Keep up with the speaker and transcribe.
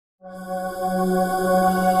Let's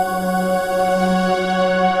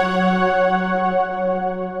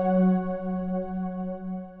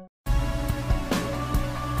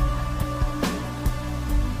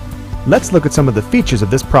look at some of the features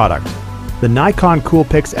of this product. The Nikon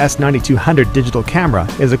COOLPIX S9200 digital camera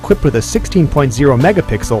is equipped with a 16.0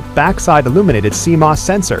 megapixel backside-illuminated CMOS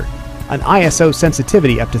sensor, an ISO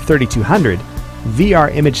sensitivity up to 3200,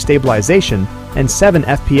 VR Image Stabilization, and 7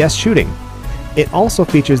 FPS shooting. It also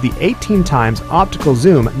features the 18x optical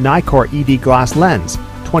zoom NIKKOR ED glass lens,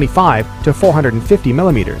 25 to 450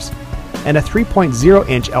 mm, and a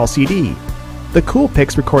 3.0-inch LCD. The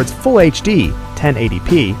COOLPIX records Full HD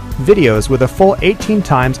 1080p videos with a full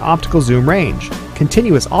 18x optical zoom range,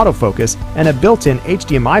 continuous autofocus, and a built-in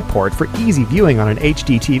HDMI port for easy viewing on an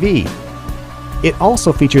HDTV. It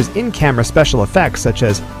also features in-camera special effects such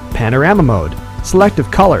as Panorama Mode, Selective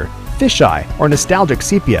Color, Fisheye, or nostalgic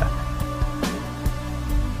Sepia.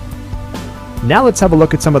 Now let's have a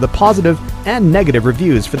look at some of the positive and negative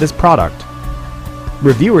reviews for this product.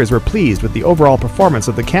 Reviewers were pleased with the overall performance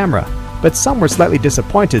of the camera, but some were slightly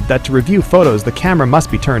disappointed that to review photos the camera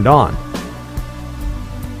must be turned on.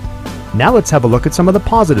 Now let's have a look at some of the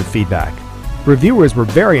positive feedback. Reviewers were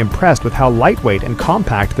very impressed with how lightweight and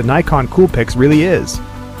compact the Nikon COOLPIX really is.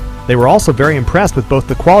 They were also very impressed with both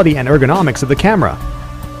the quality and ergonomics of the camera.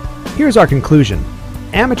 Here's our conclusion.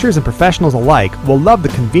 Amateurs and professionals alike will love the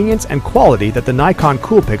convenience and quality that the Nikon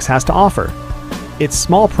COOLPIX has to offer. Its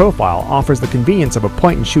small profile offers the convenience of a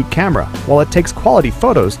point-and-shoot camera, while it takes quality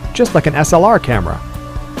photos just like an SLR camera.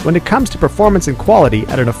 When it comes to performance and quality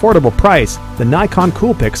at an affordable price, the Nikon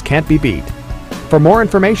COOLPIX can't be beat. For more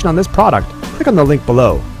information on this product, click on the link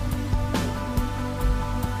below.